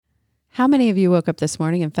How many of you woke up this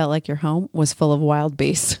morning and felt like your home was full of wild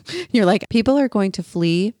beasts? You're like, people are going to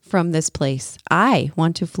flee from this place. I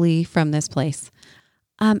want to flee from this place.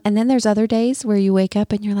 And then there's other days where you wake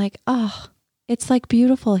up and you're like, oh, it's like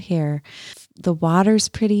beautiful here. The water's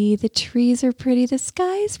pretty. The trees are pretty. The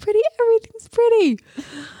sky is pretty. Everything's pretty.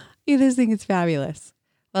 You just think it's fabulous.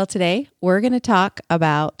 Well, today we're going to talk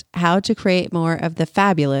about how to create more of the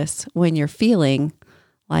fabulous when you're feeling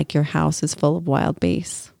like your house is full of wild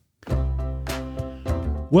beasts.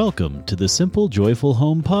 Welcome to the Simple Joyful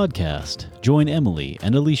Home Podcast. Join Emily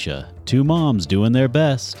and Alicia, two moms doing their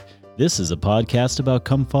best. This is a podcast about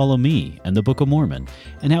Come Follow Me and the Book of Mormon,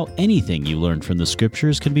 and how anything you learn from the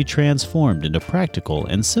scriptures can be transformed into practical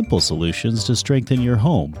and simple solutions to strengthen your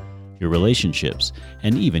home, your relationships,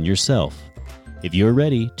 and even yourself. If you're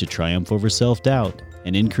ready to triumph over self-doubt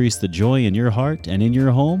and increase the joy in your heart and in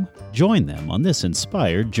your home, join them on this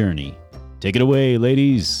inspired journey. Take it away,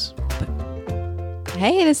 ladies.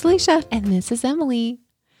 Hey, this is Alicia. And this is Emily.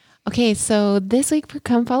 Okay, so this week for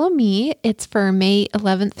Come Follow Me, it's for May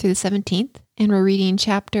 11th through the 17th, and we're reading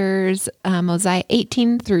chapters Mosiah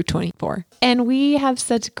 18 through 24. And we have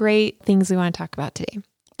such great things we want to talk about today.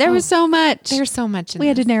 There was so much. There's so much in We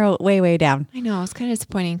had to narrow it way down. I know, it's kind of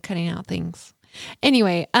disappointing cutting out things.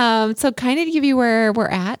 Anyway, so kind of to give you where we're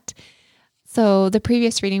at. So the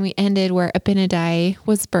previous reading, we ended where Abinadi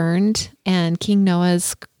was burned and King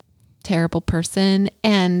Noah's terrible person,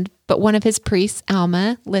 but one of his priests,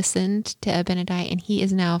 Alma, listened to Abinadi, and he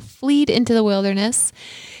is now fled into the wilderness.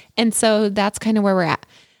 And so that's kind of where we're at.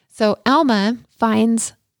 So Alma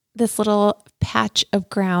finds this little patch of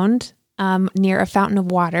ground near a fountain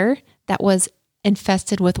of water that was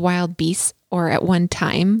infested with wild beasts, or at one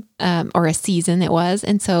time, or a season it was.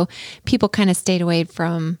 And so people kind of stayed away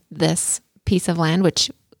from this piece of land, which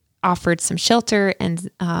offered some shelter and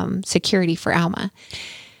security for Alma.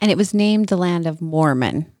 And it was named the Land of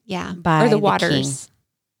Mormon. Yeah. By or the king. Waters.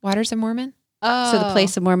 Waters of Mormon? Oh. So the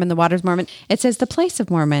place of Mormon, the waters of Mormon. It says the place of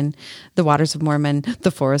Mormon, the waters of Mormon, the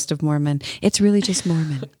forest of Mormon. It's really just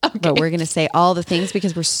Mormon. Okay. But we're going to say all the things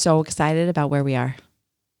because we're so excited about where we are.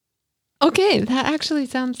 Okay.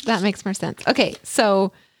 That makes more sense. Okay.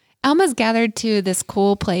 So Alma's gathered to this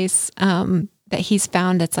cool place that he's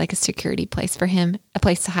found that's like a security place for him, a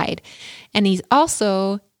place to hide. And he's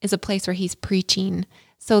also is a place where he's preaching.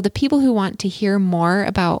 So the people who want to hear more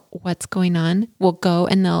about what's going on will go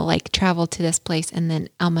and they'll like travel to this place, and then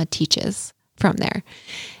Alma teaches from there.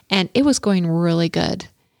 And it was going really good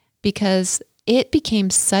because it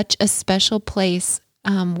became such a special place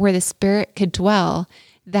where the Spirit could dwell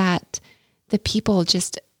that the people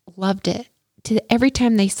just loved it. Every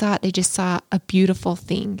time they saw it, they just saw a beautiful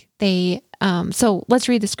thing. So let's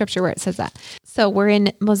read the scripture where it says that. So we're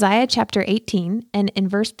in Mosiah chapter 18 and in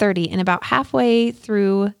verse 30, and about halfway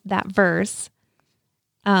through that verse,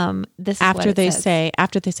 this is after what they says.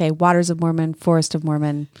 After they say waters of Mormon, forest of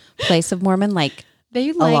Mormon, place of Mormon, a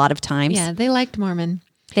lot of times. Yeah, they liked Mormon.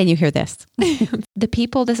 Then you hear this. The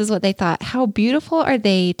people, this is what they thought. How beautiful are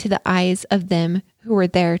they to the eyes of them who were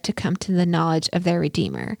there to come to the knowledge of their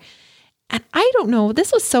Redeemer. And I don't know,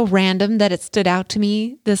 this was so random that it stood out to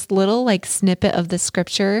me, this little like snippet of the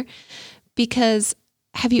scripture, because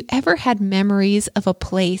have you ever had memories of a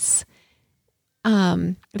place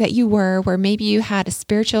that you were, where maybe you had a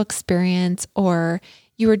spiritual experience, or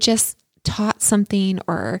you were just taught something,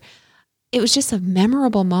 or it was just a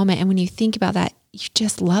memorable moment. And when you think about that, you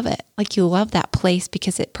just love it. Like you love that place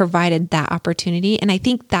because it provided that opportunity. And I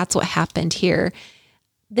think that's what happened here.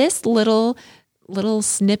 This little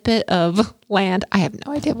snippet of land, I have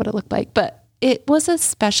no idea what it looked like, but it was a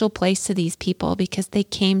special place to these people because they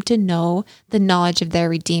came to know the knowledge of their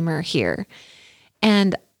Redeemer here.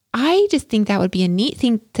 And I just think that would be a neat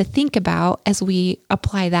thing to think about as we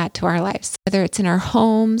apply that to our lives, whether it's in our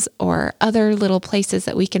homes or other little places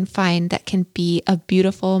that we can find that can be a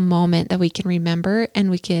beautiful moment that we can remember,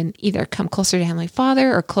 and we can either come closer to Heavenly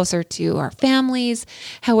Father or closer to our families,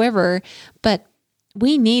 however, but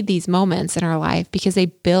we need these moments in our life because they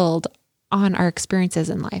build on our experiences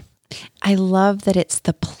in life. I love that it's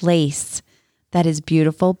the place that is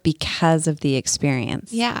beautiful because of the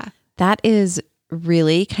experience. Yeah. That is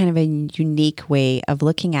really kind of a unique way of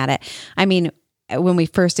looking at it. I mean, when we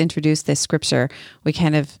first introduced this scripture, we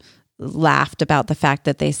kind of laughed about the fact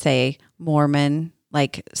that they say Mormon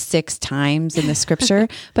like 6 times in the scripture,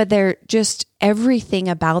 but they're just, everything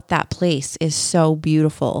about that place is so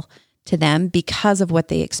beautiful to them because of what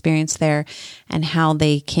they experienced there and how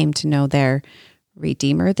they came to know their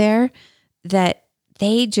Redeemer there, that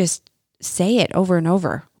they just say it over and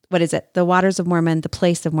over. What is it? The waters of Mormon, the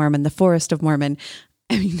place of Mormon, the forest of Mormon.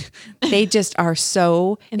 I mean, they just are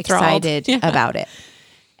so Enthralled. excited about it.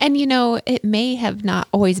 And, it may have not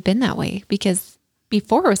always been that way, because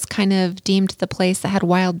before it was kind of deemed the place that had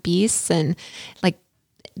wild beasts and like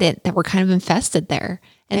that were kind of infested there.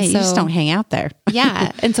 And Hey, you just don't hang out there.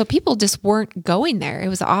 yeah. And so people just weren't going there. It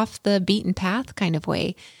was off the beaten path kind of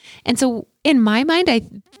way. And so in my mind, I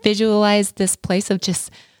visualized this place of just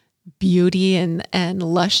beauty and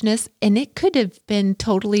lushness, and it could have been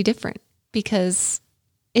totally different, because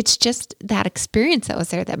it's just that experience that was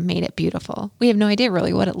there that made it beautiful. We have no idea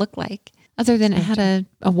really what it looked like, other than it had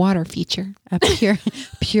a water feature. A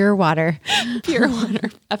pure water. Pure water.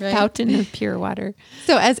 A fountain of pure water.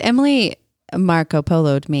 So as Emily Marco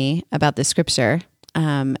Polo'd me about the scripture,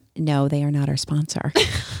 no, they are not our sponsor.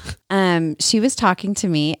 She was talking to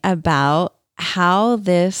me about how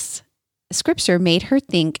this scripture made her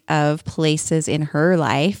think of places in her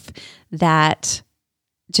life that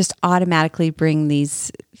just automatically bring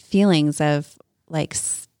these feelings of like,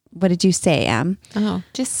 what did you say, Em? Oh,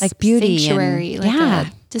 just like beauty, sanctuary,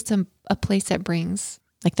 and, just a place that brings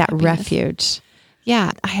like that happiness. refuge.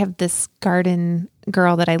 Yeah, I have this garden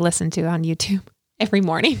girl that I listen to on YouTube every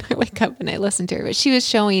morning. I wake up and I listen to her, but she was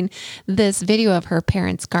showing this video of her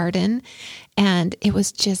parents' garden, and it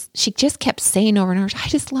was she just kept saying over and over, I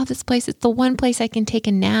just love this place. It's the one place I can take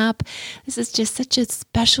a nap. This is just such a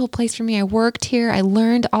special place for me. I worked here. I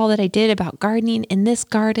learned all that I did about gardening in this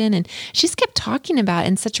garden. And she just kept talking about it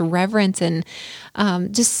in such reverence and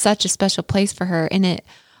just such a special place for her. And it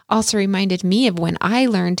also reminded me of when I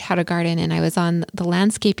learned how to garden, and I was on the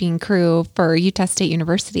landscaping crew for Utah State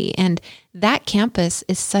University. And that campus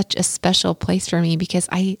is such a special place for me because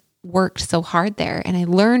I worked so hard there and I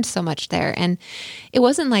learned so much there. And it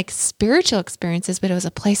wasn't like spiritual experiences, but it was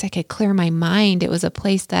a place I could clear my mind. It was a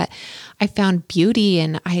place that I found beauty,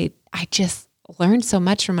 and I just learned so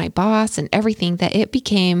much from my boss and everything, that it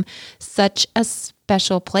became such a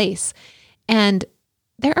special place. And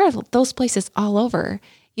there are those places all over.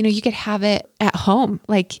 You could have it at home.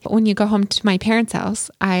 Like when you go home to my parents' house,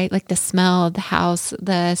 I like the smell of the house,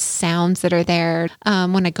 the sounds that are there.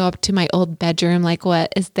 When I go up to my old bedroom, like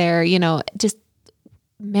what is there, just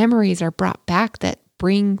memories are brought back that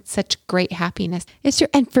bring such great happiness. It's true.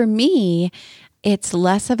 And for me, it's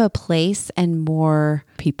less of a place and more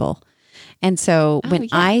people. And so when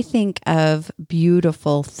I think of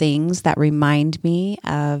beautiful things that remind me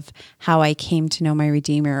of how I came to know my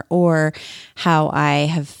Redeemer, or how I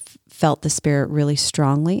have felt the Spirit really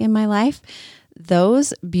strongly in my life,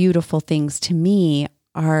 those beautiful things to me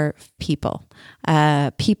are people.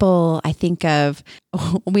 People, I think of,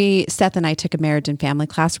 Seth and I took a marriage and family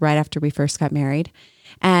class right after we first got married.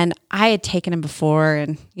 And I had taken them before,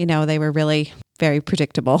 and, they were really very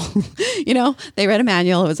predictable. They read a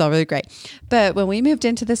manual. It was all really great. But when we moved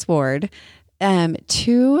into this ward,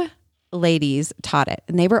 2 ladies taught it,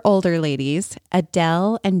 and they were older ladies,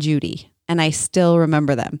 Adele and Judy. And I still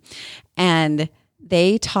remember them. And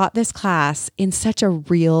they taught this class in such a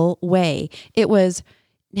real way. It was,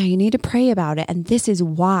 now you need to pray about it, and this is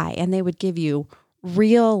why. And they would give you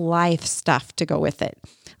real life stuff to go with it,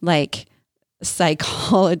 like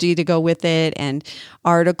psychology to go with it, and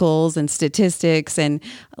articles and statistics, and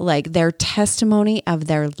like their testimony of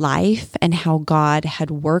their life and how God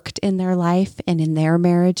had worked in their life and in their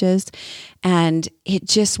marriages. And it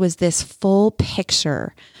just was this full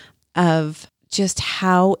picture of just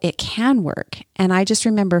how it can work. And I just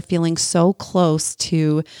remember feeling so close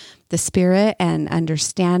to the Spirit and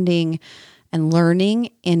understanding and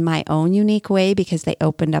learning in my own unique way, because they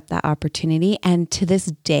opened up that opportunity. And to this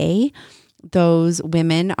day, those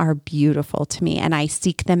women are beautiful to me, and I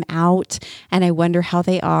seek them out and I wonder how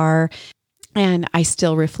they are. And I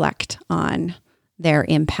still reflect on their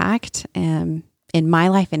impact in my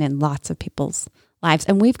life and in lots of people's lives.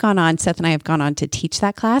 And Seth and I have gone on to teach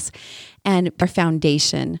that class, and our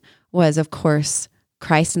foundation was, of course,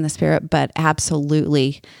 Christ and the Spirit, but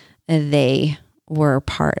absolutely they were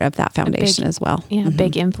part of that foundation as well. Yeah,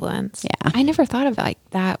 big influence. Yeah. I never thought of it like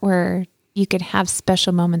that, where you could have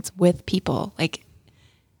special moments with people.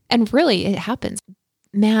 And really it happens.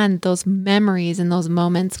 Man, those memories and those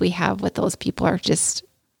moments we have with those people are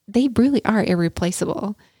they really are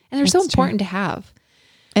irreplaceable. And they're so important to have.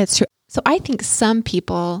 It's true. So I think some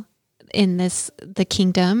people in the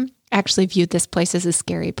kingdom actually viewed this place as a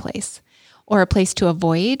scary place, or a place to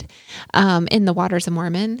avoid in the Waters of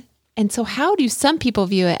Mormon. And so how do some people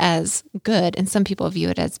view it as good and some people view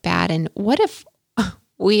it as bad? And what if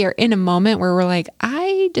we are in a moment where we're like,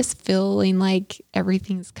 I just feeling like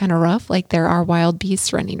everything's kind of rough, like there are wild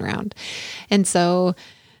beasts running around. And so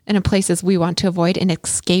in places we want to avoid and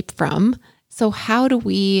escape from. So how do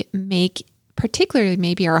we make particularly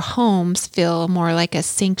maybe our homes feel more like a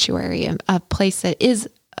sanctuary, a place that is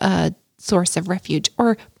a source of refuge,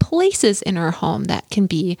 or places in our home that can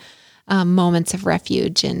be moments of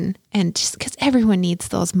refuge. And just because everyone needs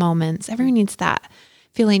those moments, everyone needs that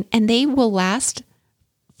feeling, and they will last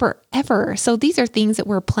forever. So these are things that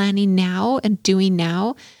we're planning now and doing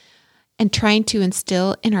now and trying to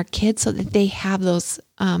instill in our kids so that they have those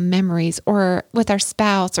memories, or with our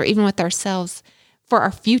spouse or even with ourselves for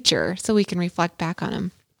our future, so we can reflect back on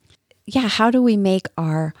them. Yeah. How do we make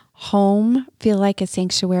our home feel like a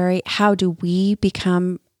sanctuary? How do we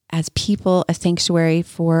become, as people, a sanctuary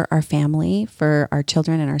for our family, for our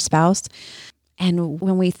children and our spouse? And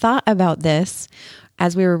when we thought about this,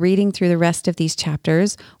 as we were reading through the rest of these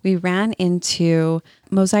chapters, we ran into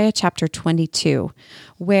Mosiah chapter 22,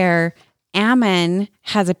 where Ammon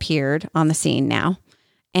has appeared on the scene now.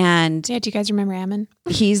 And Yeah, do you guys remember Ammon?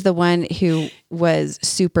 he's the one who was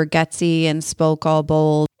super gutsy and spoke all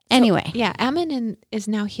bold. Anyway, Yeah, Ammon is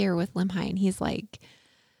now here with Limhi, and he's like,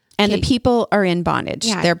 and okay, the people are in bondage.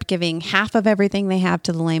 Yeah. They're giving half of everything they have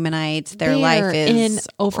to the Lamanites. Their life is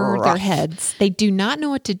in over their rough. heads. They do not know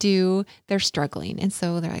what to do. They're struggling. And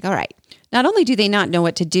so they're like, all right. Not only do they not know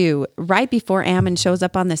what to do, right before Ammon shows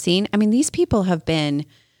up on the scene, I mean, these people have been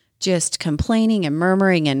just complaining and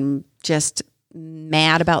murmuring and just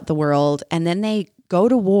mad about the world. And then they go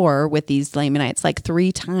to war with these Lamanites like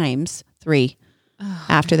three times,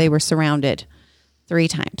 after they were surrounded 3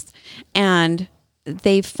 times. And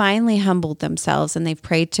they've finally humbled themselves and they've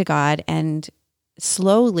prayed to God, and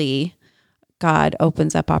slowly God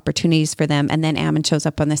opens up opportunities for them. And then Ammon shows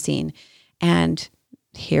up on the scene, and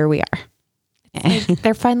here we are.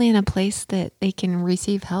 They're finally in a place that they can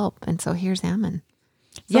receive help. And so here's Ammon.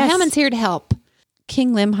 So Yes. Ammon's here to help.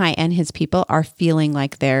 King Limhi and his people are feeling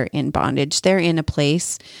like they're in bondage. They're in a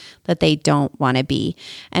place that they don't want to be.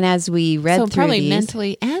 And as we read So through probably these,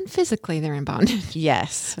 mentally and physically they're in bondage.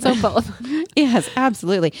 yes. So both. Yes,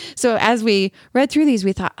 absolutely. So as we read through these,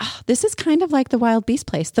 we thought, this is kind of like the wild beast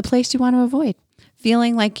place, the place you want to avoid.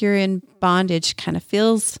 Feeling like you're in bondage kind of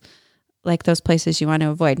feels like those places you want to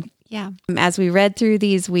avoid. Yeah. As we read through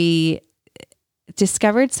these, we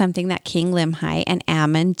discovered something that King Limhi and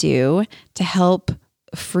Ammon do to help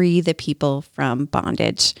free the people from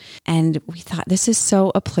bondage. And we thought this is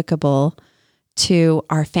so applicable to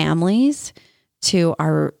our families, to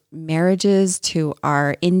our marriages, to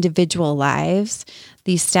our individual lives.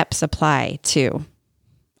 These steps apply to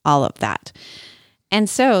all of that. And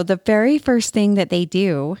so the very first thing that they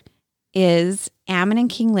do is Ammon and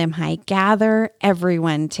King Limhi gather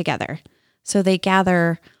everyone together. So they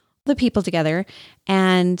gather the people together,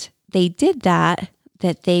 and they did that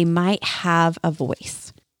they might have a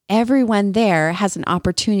voice. Everyone there has an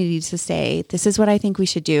opportunity to say, this is what I think we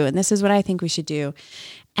should do, and this is what I think we should do.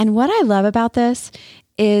 And what I love about this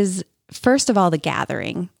is, first of all, the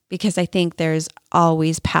gathering, because I think there's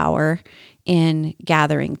always power in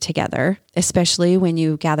gathering together, especially when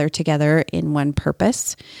you gather together in one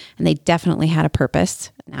purpose. And they definitely had a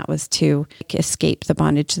purpose, and that was to escape the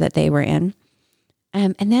bondage that they were in.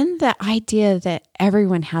 And then the idea that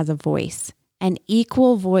everyone has a voice, an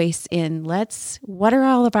equal voice in what are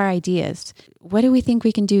all of our ideas? What do we think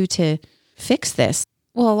we can do to fix this?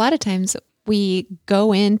 Well, a lot of times we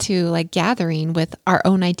go into like gathering with our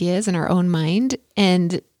own ideas and our own mind,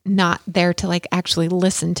 and not there to like actually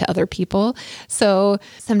listen to other people. So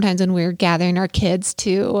sometimes when we're gathering our kids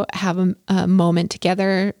to have a moment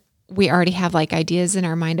together, we already have like ideas in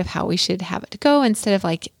our mind of how we should have it go, instead of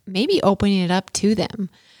like maybe opening it up to them.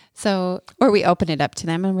 So, Or we open it up to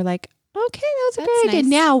them and we're like, okay, that's That's very nice. good.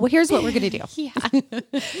 Now here's what we're going to do.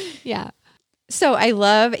 yeah. Yeah. So I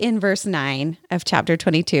love in verse 9 of chapter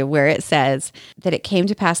 22, where it says that it came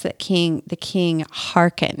to pass that the king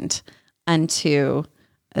hearkened unto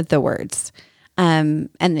the words. And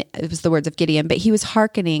it was the words of Gideon, but he was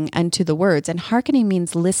hearkening unto the words, and hearkening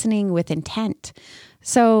means listening with intent.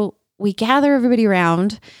 So we gather everybody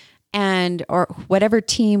around, or whatever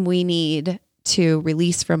team we need to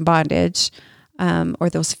release from bondage, or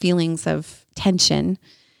those feelings of tension.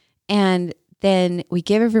 And then we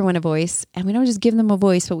give everyone a voice, and we don't just give them a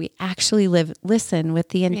voice, but we actually listen with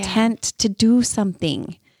the intent to do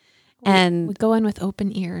something. We go in with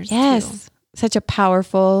open ears. Yes, too. such a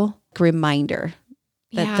powerful reminder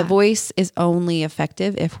that Yeah. the voice is only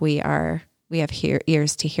effective if we have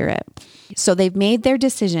ears to hear it. So they've made their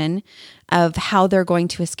decision of how they're going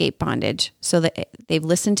to escape bondage. So that they've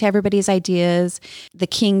listened to everybody's ideas. The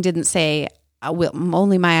king didn't say,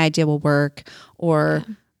 only my idea will work, or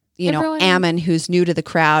Everyone- Ammon, who's new to the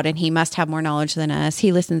crowd and he must have more knowledge than us.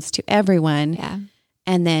 He listens to everyone. Yeah.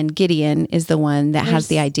 And then Gideon is the one that has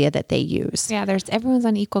the idea that they use. Yeah, everyone's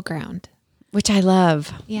on equal ground. Which I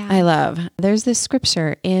love. Yeah. I love. There's this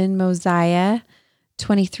scripture in Mosiah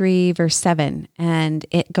 23 verse 7, and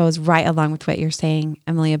it goes right along with what you're saying,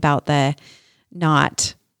 Emily, about the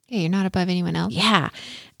not. Yeah, you're not above anyone else. Yeah.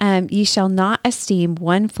 Ye shall not esteem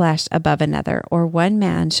one flesh above another, or one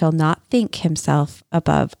man shall not think himself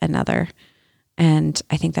above another. And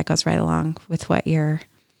I think that goes right along with what you're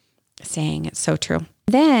saying. It's so true.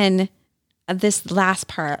 Then this last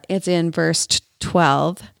part is in verse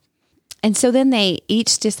 12. And so then they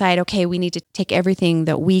each decide, okay, we need to take everything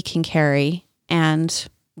that we can carry and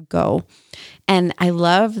go. And I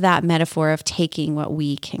love that metaphor of taking what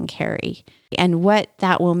we can carry. And what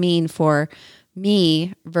that will mean for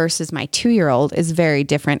me versus my 2-year-old is very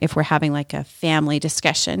different if we're having like a family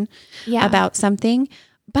discussion about something.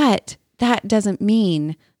 But that doesn't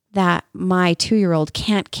mean that my 2-year-old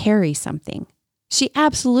can't carry something. She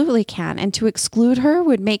absolutely can. And to exclude her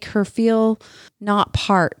would make her feel not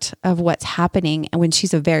part of what's happening, and when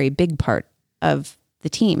she's a very big part of the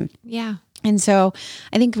team. Yeah. And so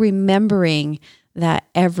I think remembering that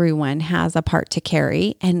everyone has a part to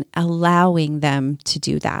carry and allowing them to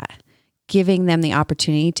do that, giving them the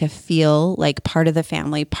opportunity to feel like part of the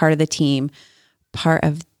family, part of the team, part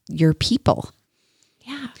of your people.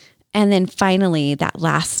 Yeah. And then finally, that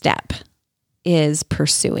last step is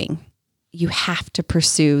pursuing. You have to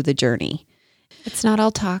pursue the journey. It's not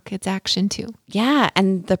all talk, it's action too. Yeah.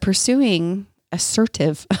 And the pursuing,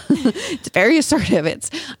 assertive. It's very assertive. It's,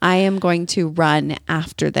 I am going to run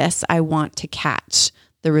after this. I want to catch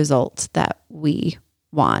the result that we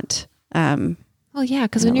want. Well, yeah,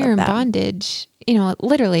 because when you're in bondage,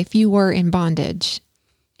 literally, if you were in bondage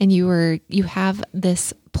and you have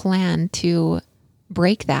this plan to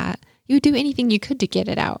break that, you would do anything you could to get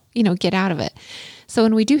it out, get out of it. So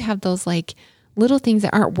when we do have those like little things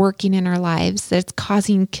that aren't working in our lives, that's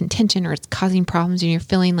causing contention or it's causing problems, and you're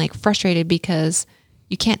feeling like frustrated because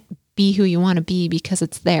you can't be who you want to be because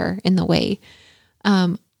it's there in the way.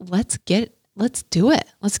 Let's do it.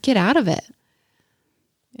 Let's get out of it.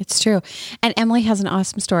 It's true. And Emily has an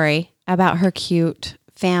awesome story about her cute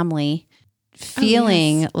family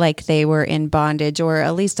feeling like they were in bondage, or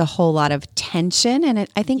at least a whole lot of tension. And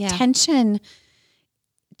I think tension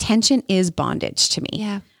is bondage to me.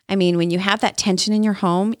 Yeah. I mean, when you have that tension in your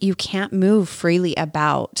home, you can't move freely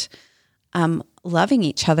about loving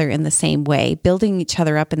each other in the same way, building each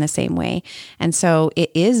other up in the same way. And so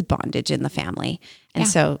it is bondage in the family. And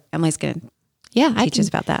so Emily's going to teach us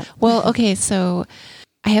about that. Well, okay. So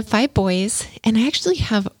I have 5 boys, and I actually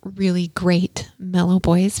have really great mellow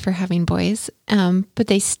boys for having boys. But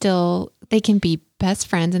they can be best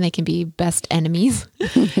friends and they can be best enemies.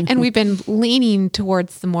 And we've been leaning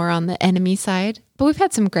towards the more on the enemy side, but we've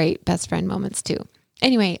had some great best friend moments too.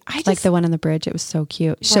 Anyway, I just like the one on the bridge. It was so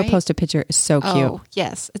cute. Right? She'll post a picture. It's so cute. Oh,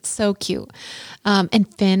 yes. It's so cute.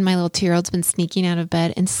 And Finn, my little 2-year-old's been sneaking out of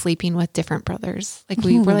bed and sleeping with different brothers. Like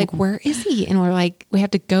we're like, where is he? And we're like, we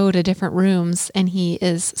have to go to different rooms, and he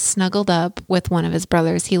is snuggled up with one of his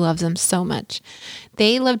brothers. He loves them so much.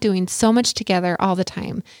 They love doing so much together all the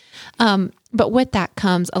time. But with that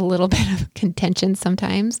comes a little bit of contention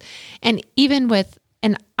sometimes. And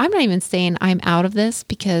I'm not even saying I'm out of this,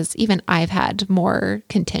 because even I've had more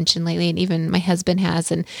contention lately, and even my husband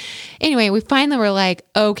has. And anyway, we finally were like,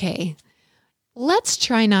 okay, let's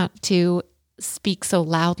try not to speak so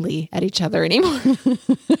loudly at each other anymore.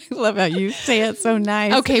 I love how you say it so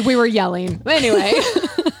nice. Okay, we were yelling. Anyway,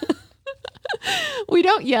 we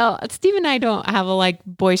don't yell. Steve and I don't have like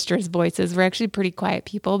boisterous voices. We're actually pretty quiet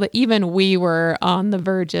people, but even we were on the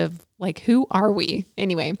verge of like, who are we?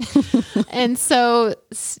 Anyway. And so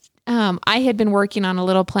I had been working on a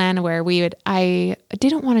little plan where I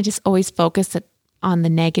didn't want to just always focus on the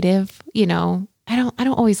negative. I don't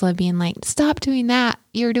always love being like, stop doing that.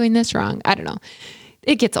 You're doing this wrong. I don't know.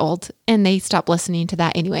 It gets old, and they stop listening to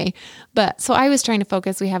that anyway. But so I was trying to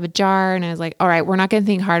focus. We have a jar, and I was like, all right, we're not going to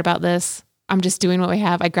think hard about this. I'm just doing what we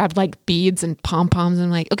have. I grabbed like beads and pom-poms, and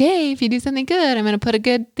I'm like, okay, if you do something good, I'm going to put a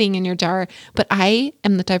good thing in your jar. But I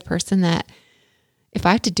am the type of person that if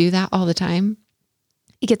I have to do that all the time,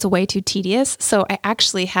 it gets way too tedious. So I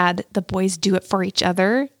actually had the boys do it for each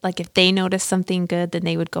other. Like if they noticed something good, then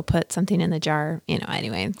they would go put something in the jar,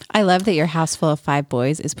 anyway. I love that your house full of 5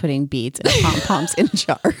 boys is putting beads and pom-poms in a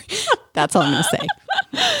jar. That's all I'm going to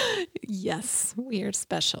say. Yes, we are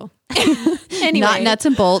special. Anyway. Not nuts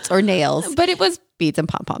and bolts or nails, but it was beads and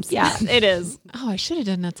pom-poms. Yeah, it is. Oh, I should have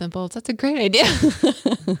done nuts and bolts. That's a great idea.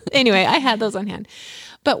 Anyway, I had those on hand.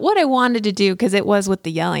 But what I wanted to do, because it was with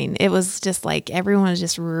the yelling, it was just like everyone was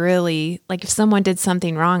just really like, if someone did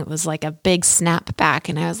something wrong, it was like a big snap back.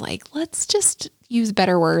 And I was like, let's just use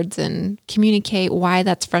better words and communicate why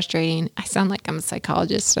that's frustrating. I sound like I'm a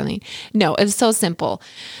psychologist or something. No, it was so simple.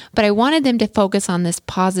 But I wanted them to focus on this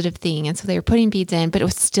positive thing. And so they were putting beads in, but it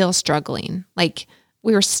was still struggling. Like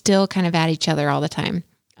we were still kind of at each other all the time.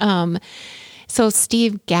 So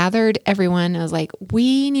Steve gathered everyone. I was like,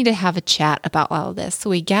 we need to have a chat about all of this. So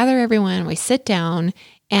we gather everyone, we sit down,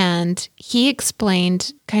 and he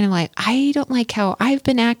explained kind of like, I don't like how I've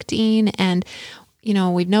been acting. And, you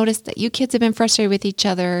know, we've noticed that you kids have been frustrated with each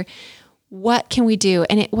other. What can we do?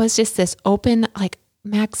 And it was just this open, like,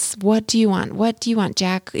 Max, what do you want? What do you want,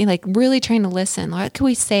 Jack? Like really trying to listen. What can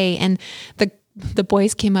we say? And the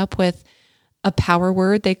boys came up with a power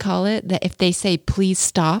word, they call it, that if they say, please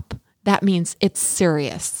stop, that means it's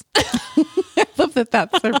serious. I love that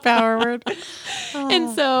that's their power word.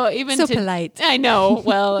 And so even So polite. I know.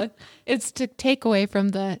 Well, it's to take away from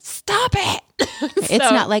the stop it. It's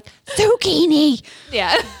not like zucchini.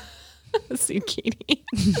 Yeah. Zucchini.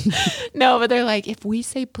 No, but they're like, if we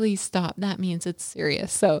say please stop, that means it's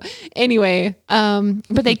serious. So anyway,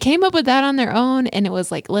 but they came up with that on their own, and it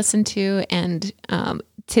was like listened to, and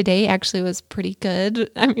today actually was pretty good.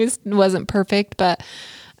 I mean, it wasn't perfect, but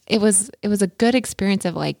it was a good experience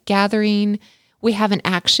of like gathering. We have an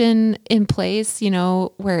action in place, you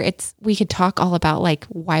know, where we could talk all about like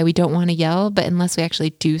why we don't want to yell, but unless we actually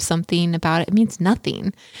do something about it, it means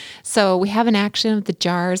nothing. So we have an action of the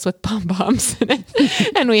jars with pom-poms in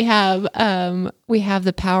it. And we have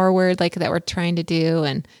the power word like that we're trying to do.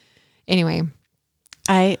 And anyway,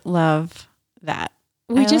 I love that.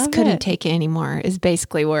 we just couldn't take it anymore is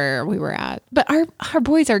basically where we were at. But our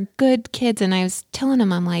boys are good kids. And I was telling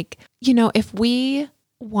them, I'm like, you know, if we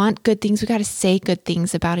want good things, we got to say good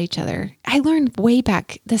things about each other. I learned way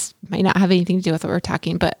back, this might not have anything to do with what we're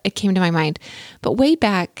talking, but it came to my mind. But way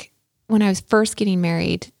back when I was first getting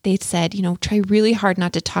married, they said, you know, try really hard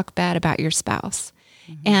not to talk bad about your spouse.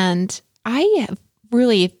 Mm-hmm. And I have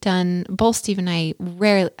really done, both Steve and I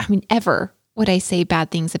rarely, I mean, ever would I say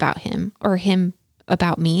bad things about him or him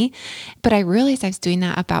about me. But I realized I was doing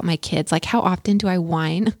that about my kids. Like, how often do I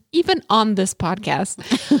whine? Even on this podcast,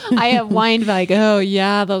 I have whined like, oh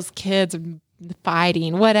yeah, those kids are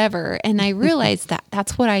fighting, whatever. And I realized that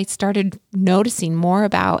that's what I started noticing more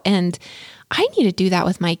about. And I need to do that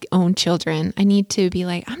with my own children. I need to be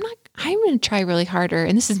like, I'm going to try really harder.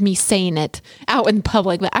 And this is me saying it out in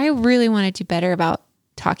public, but I really want to do better about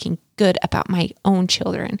talking good about my own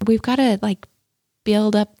children. We've got to like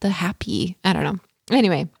build up the happy, I don't know.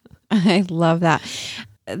 Anyway, I love that.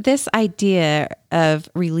 This idea of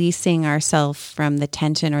releasing ourselves from the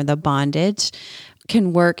tension or the bondage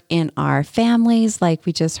can work in our families, like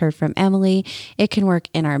we just heard from Emily. It can work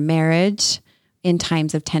in our marriage, in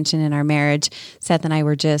times of tension in our marriage. Seth and I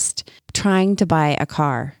were just trying to buy a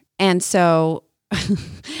car. And so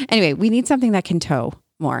anyway, we need something that can tow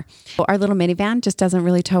more. Our little minivan just doesn't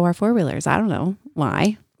really tow our four-wheelers. I don't know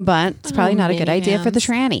why. But it's probably not a good idea for the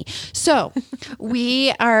tranny. So we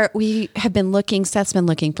have been looking, Seth's been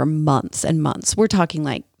looking for months and months. We're talking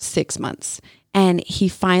like 6 months. And he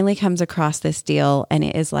finally comes across this deal, and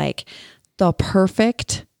it is like the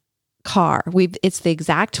perfect car. It's the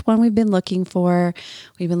exact one we've been looking for.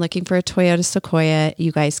 We've been looking for a Toyota Sequoia.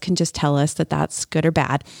 You guys can just tell us that that's good or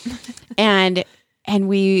bad. And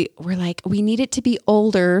we were like, we need it to be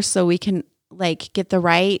older so we can like get the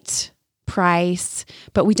right price,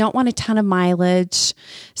 but we don't want a ton of mileage.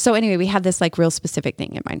 So anyway, we had this like real specific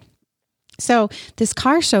thing in mind. So this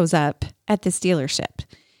car shows up at this dealership,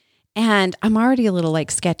 and I'm already a little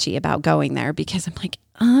like sketchy about going there because I'm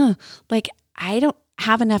like, I don't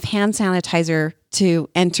have enough hand sanitizer to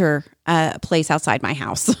enter a place outside my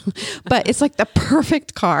house, but it's like the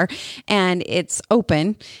perfect car and it's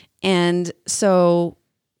open. And so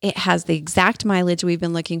it has the exact mileage we've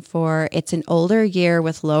been looking for. It's an older year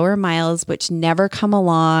with lower miles, which never come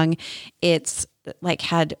along. It's like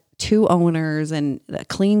had 2 owners and a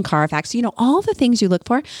clean Carfax, you know, all the things you look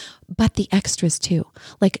for, but the extras too,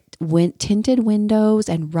 like tinted windows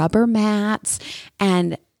and rubber mats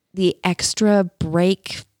and the extra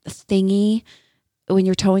brake thingy when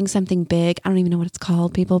you're towing something big. I don't even know what it's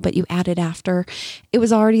called, people, but you add it after. It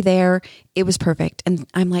was already there. It was perfect. And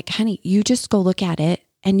I'm like, honey, you just go look at it.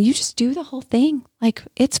 And you just do the whole thing. Like,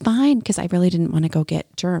 it's fine, because I really didn't want to go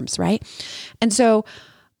get germs, right? And so,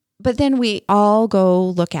 but then we all go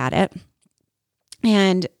look at it,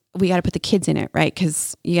 and we got to put the kids in it, right?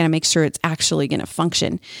 Because you got to make sure it's actually going to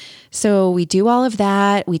function. So we do all of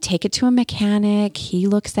that. We take it to a mechanic. He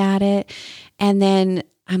looks at it. And then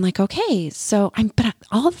I'm like, okay, but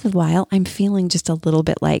all the while I'm feeling just a little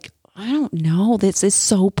bit like, I don't know, this is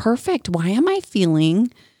so perfect. Why am I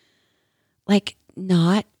feeling like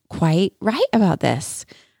not quite right about this?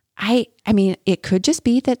 I mean, it could just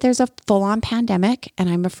be that there's a full on pandemic and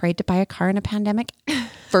I'm afraid to buy a car in a pandemic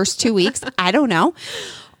first 2 weeks. I don't know.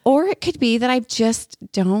 Or it could be that I just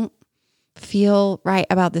don't feel right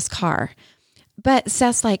about this car. But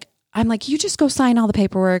Seth's like, I'm like, you just go sign all the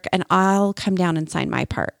paperwork and I'll come down and sign my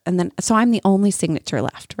part. And then, so I'm the only signature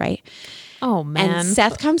left, right? Oh, man. And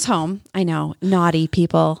Seth comes home. I know, naughty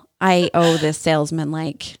people. I owe this salesman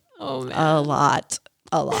like a lot.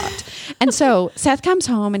 And so Seth comes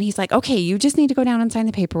home and he's like, okay, you just need to go down and sign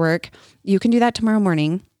the paperwork. You can do that tomorrow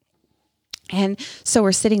morning. And so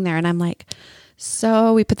we're sitting there and I'm like,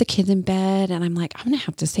 so we put the kids in bed and I'm like, I'm going to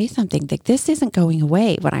have to say something. Like, this isn't going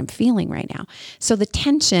away, what I'm feeling right now. So the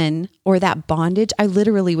tension or that bondage, I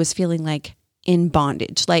literally was feeling like in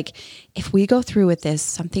bondage. Like, if we go through with this,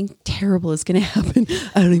 something terrible is going to happen.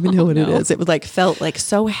 I don't even know what it is. It was like, felt like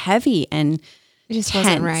so heavy and it just tense.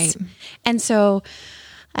 wasn't right. And so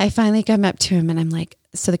I finally come up to him and I'm like,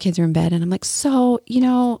 so the kids are in bed and I'm like, so,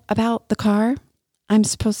 about the car I'm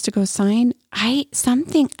supposed to go sign,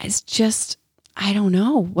 something is just, I don't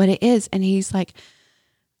know what it is. And he's like,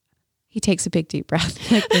 he takes a big deep breath.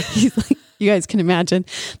 He's like, you guys can imagine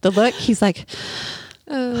the look. He's like,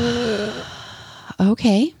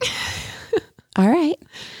 okay. All right.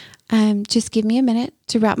 Just give me a minute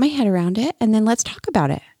to wrap my head around it and then let's talk about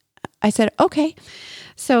it. I said, okay.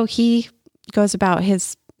 So he goes about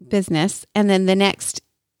his business. And then the next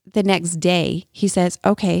day he says,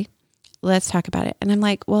 okay, let's talk about it. And I'm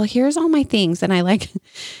like, well, here's all my things. And I like,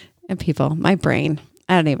 and people, my brain,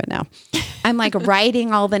 I don't even know. I'm like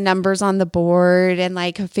writing all the numbers on the board and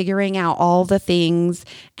like figuring out all the things.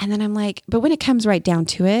 And then I'm like, but when it comes right down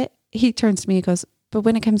to it, he turns to me and goes, but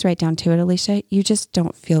when it comes right down to it, Alicia, you just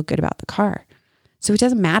don't feel good about the car. So it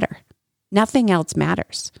doesn't matter. Nothing else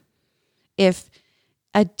matters. If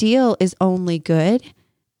a deal is only good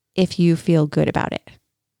if you feel good about it.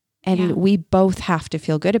 And we both have to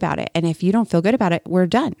feel good about it. And if you don't feel good about it, we're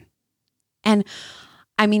done. And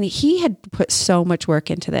I mean, he had put so much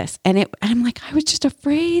work into this. And I'm like, I was just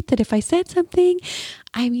afraid that if I said something,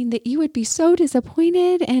 that you would be so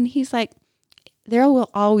disappointed. And he's like, there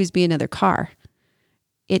will always be another car.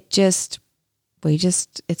 It's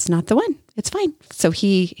not the one. It's fine. So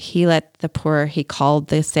he called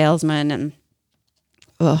the salesman and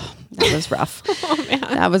that was rough. Oh, man.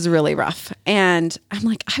 That was really rough. And I'm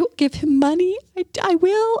like, I will give him money. I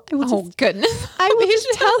will. Goodness. I will just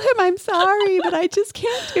tell him I'm sorry, but I just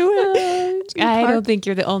can't do it. I don't think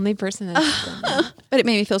you're the only person that's done that. But it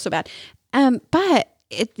made me feel so bad. But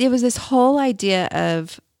it was this whole idea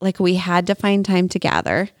of like, we had to find time to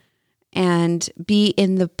gather and be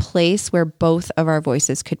in the place where both of our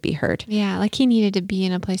voices could be heard. Yeah. Like he needed to be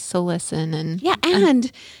in a place to listen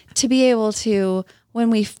and to be able to,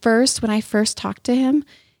 when I first talked to him,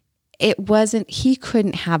 he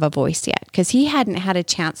couldn't have a voice yet because he hadn't had a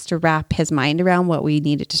chance to wrap his mind around what we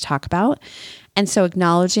needed to talk about. And so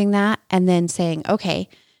acknowledging that and then saying, okay,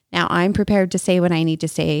 now I'm prepared to say what I need to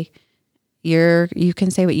say. You can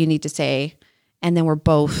say what you need to say. And then we're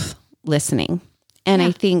both listening. And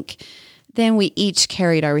I think then we each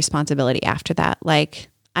carried our responsibility after that. Like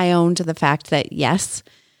I owned the fact that yes,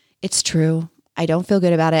 it's true. I don't feel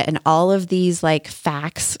good about it. And all of these like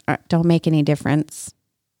facts don't make any difference.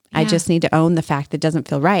 Yeah. I just need to own the fact that it doesn't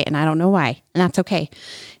feel right. And I don't know why. And that's okay.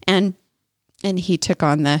 And he took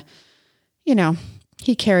on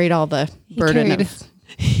he carried all the burden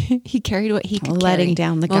he carried what he could letting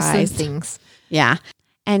down the most guys. Of things. Yeah.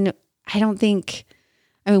 And I don't think,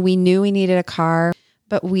 we knew we needed a car,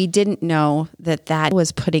 but we didn't know that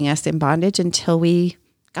was putting us in bondage until we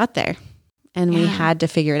got there. And we had to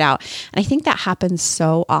figure it out. And I think that happens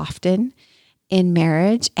so often in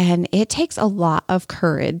marriage. And it takes a lot of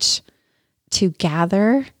courage to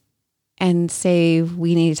gather and say,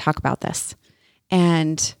 we need to talk about this.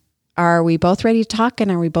 And are we both ready to talk?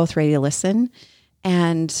 And are we both ready to listen?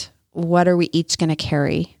 And what are we each going to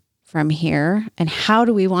carry from here? And how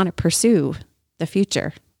do we want to pursue the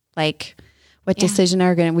future? Like, what decision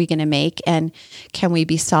are we going to make? And can we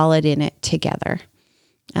be solid in it together?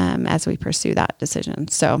 As we pursue that decision.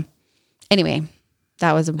 So anyway,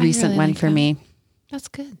 that was a recent one for me. That's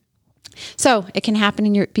good. So it can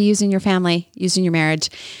happen be used in your family, used in your marriage.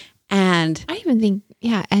 And I even think,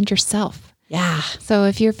 and yourself. Yeah. So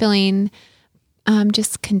if you're feeling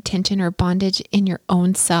just contention or bondage in your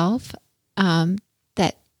own self,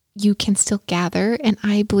 that you can still gather. And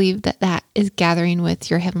I believe that is gathering with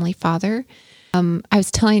your Heavenly Father I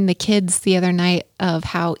was telling the kids the other night of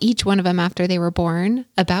how each one of them, after they were born,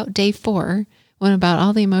 about day 4, when about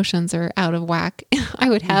all the emotions are out of whack, I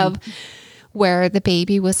would have where the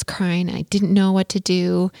baby was crying. I didn't know what to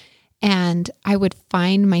do. And I would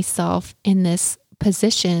find myself in this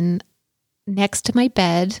position next to my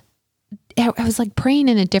bed. I was like praying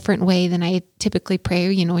in a different way than I typically pray,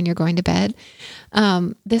 when you're going to bed.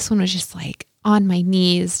 This one was just like on my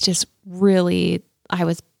knees, just really, I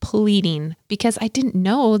was pleading because I didn't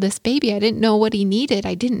know this baby. I didn't know what he needed.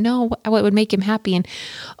 I didn't know what would make him happy. And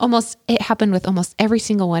it happened with almost every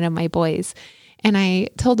single one of my boys. And I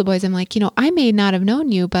told the boys, I'm like, I may not have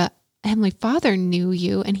known you, but Heavenly Father knew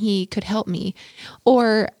you and he could help me.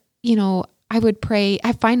 Or, I would pray.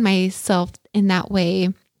 I find myself in that way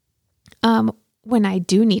when I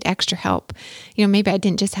do need extra help. Maybe I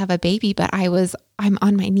didn't just have a baby, but I'm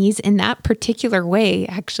on my knees in that particular way,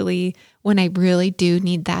 actually, when I really do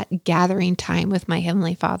need that gathering time with my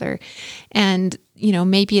Heavenly Father. And,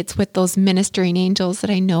 maybe it's with those ministering angels that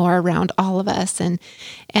I know are around all of us. And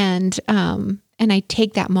I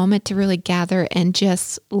take that moment to really gather and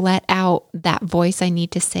just let out that voice I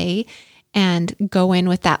need to say and go in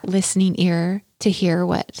with that listening ear to hear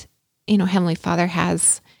what, Heavenly Father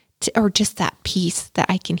has or just that peace that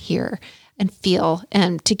I can hear and feel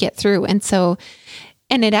and to get through. And so,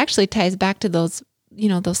 and it actually ties back to those,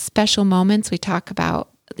 those special moments we talk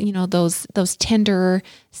about, those tender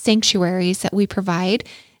sanctuaries that we provide.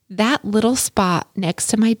 That little spot next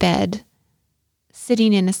to my bed,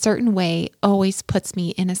 sitting in a certain way, always puts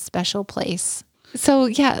me in a special place. So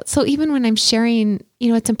even when I'm sharing,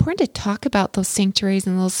 it's important to talk about those sanctuaries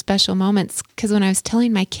and those special moments. Because when I was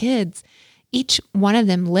telling my kids, each one of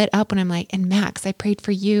them lit up when I'm like, and Max, I prayed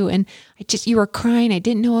for you. And you were crying. I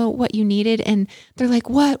didn't know what you needed. And they're like,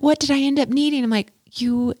 what did I end up needing? I'm like,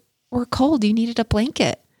 you were cold. You needed a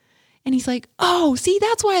blanket. And he's like, oh, see,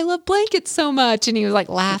 that's why I love blankets so much. And he was like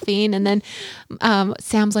laughing. And then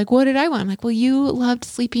Sam's like, what did I want? I'm like, well, you loved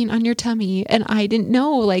sleeping on your tummy. And I didn't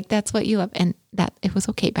know, like, that's what you love. And that it was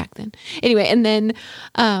okay back then. Anyway, and then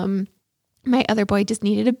my other boy just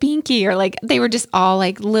needed a binky, or like they were just all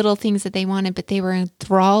like little things that they wanted, but they were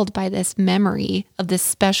enthralled by this memory of this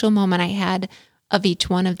special moment I had of each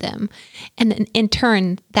one of them. And then in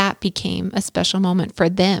turn, that became a special moment for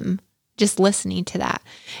them, just listening to that.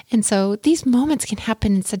 And so these moments can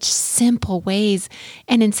happen in such simple ways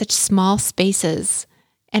and in such small spaces.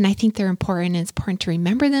 And I think they're important. It's important to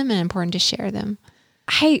remember them and important to share them.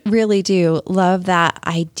 I really do love that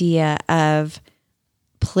idea of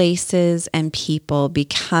places and people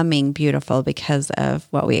becoming beautiful because of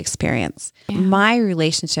what we experience. Yeah. My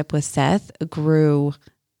relationship with Seth grew.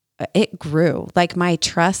 Like my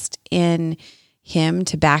trust in him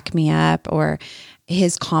to back me up, or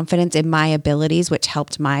his confidence in my abilities, which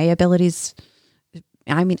helped my abilities.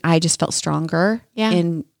 I mean, I just felt stronger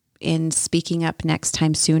in speaking up next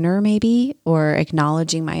time sooner, maybe, or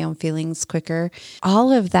acknowledging my own feelings quicker.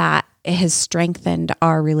 All of that has strengthened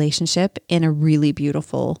our relationship in a really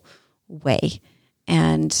beautiful way.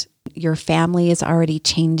 And your family is already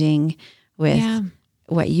changing with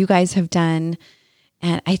what you guys have done.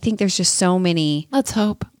 And I think there's just so many, let's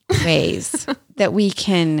hope, ways that we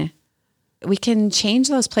can change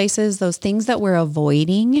those places, those things that we're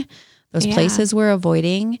avoiding, those places we're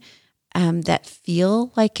avoiding, that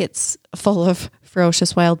feel like it's full of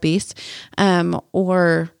ferocious wild beasts,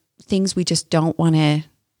 or things we just don't want to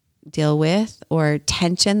deal with, or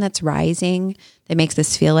tension that's rising that makes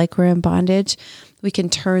us feel like we're in bondage. We can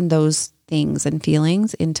turn those things and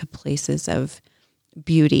feelings into places of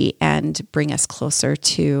beauty and bring us closer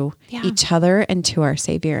to each other and to our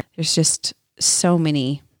Savior. There's just so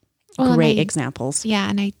many great examples. Yeah.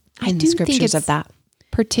 And I in do the scriptures think it's of that.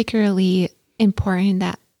 particularly important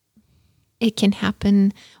that it can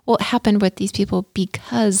happen. Well, it happened with these people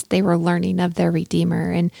because they were learning of their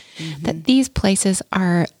Redeemer, and that these places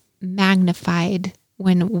are magnified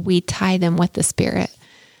when we tie them with the Spirit.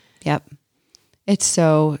 Yep. It's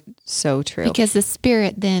so true. Because the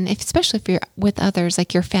Spirit then, especially if you're with others,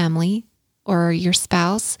 like your family or your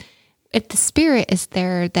spouse, if the Spirit is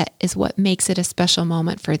there, that is what makes it a special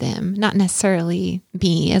moment for them. Not necessarily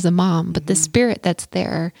me as a mom, but the Spirit that's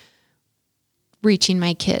there reaching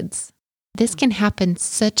my kids. This can happen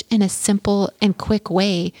such in a simple and quick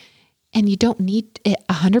way, and you don't need it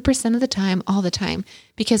 100% of the time, all the time,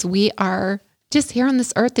 because we are just here on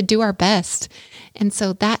this earth to do our best. And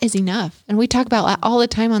so that is enough. And we talk about that all the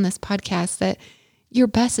time on this podcast, that your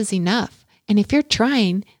best is enough. And if you're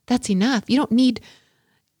trying, that's enough. You don't need,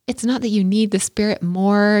 it's not that you need the Spirit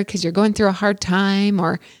more because you're going through a hard time,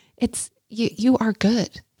 or it's, you are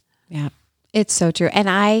good. Yeah. It's so true.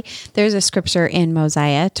 And there's a scripture in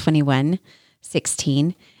Mosiah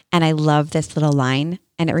 21:16, and I love this little line,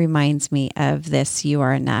 and it reminds me of this: you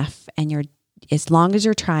are enough, and as long as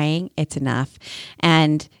you're trying, it's enough.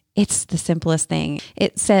 And it's the simplest thing.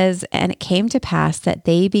 It says, and it came to pass that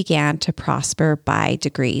they began to prosper by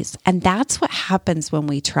degrees. And that's what happens when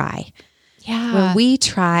we try. Yeah. When we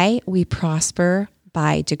try, we prosper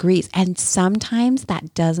by degrees. And sometimes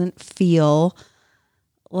that doesn't feel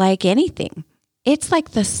like anything. It's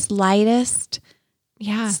like the slightest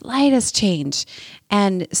change.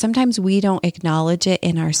 And sometimes we don't acknowledge it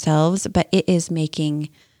in ourselves, but it is making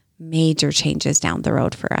major changes down the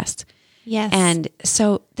road for us. Yes. And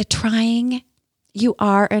so the trying, you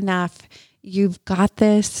are enough. You've got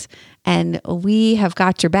this, and we have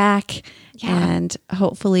got your back. Yeah. And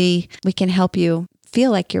hopefully we can help you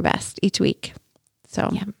feel like your best each week.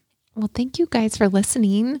 So, yeah. Well, thank you guys for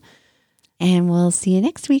listening. And we'll see you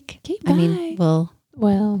next week. Okay, I mean,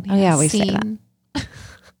 we say that.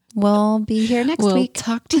 We'll be here next we'll week.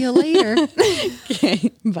 Talk to you later.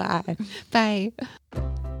 Okay, bye. Bye.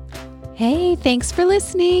 Hey, thanks for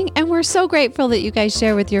listening. And we're so grateful that you guys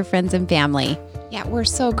share with your friends and family. Yeah, we're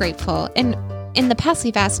so grateful. And in the past,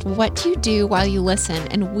 we've asked, what do you do while you listen?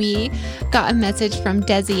 And we got a message from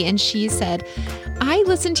Desi, and she said, I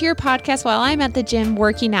listen to your podcast while I'm at the gym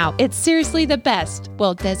working out. It's seriously the best.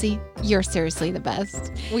 Well, Desi, you're seriously the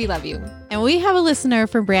best. We love you. And we have a listener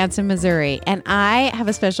from Branson, Missouri, and I have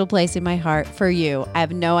a special place in my heart for you. I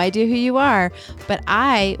have no idea who you are, but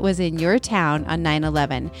I was in your town on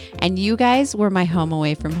 9/11, and you guys were my home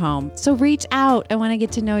away from home. So reach out. I want to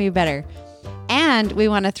get to know you better. And we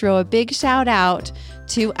want to throw a big shout out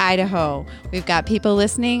to Idaho. We've got people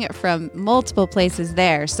listening from multiple places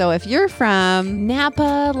there. So if you're from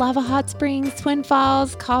Napa, Lava Hot Springs, Twin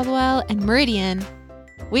Falls, Caldwell, and Meridian,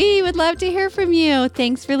 we would love to hear from you.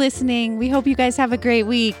 Thanks for listening. We hope you guys have a great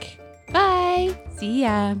week. bye. See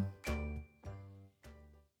ya.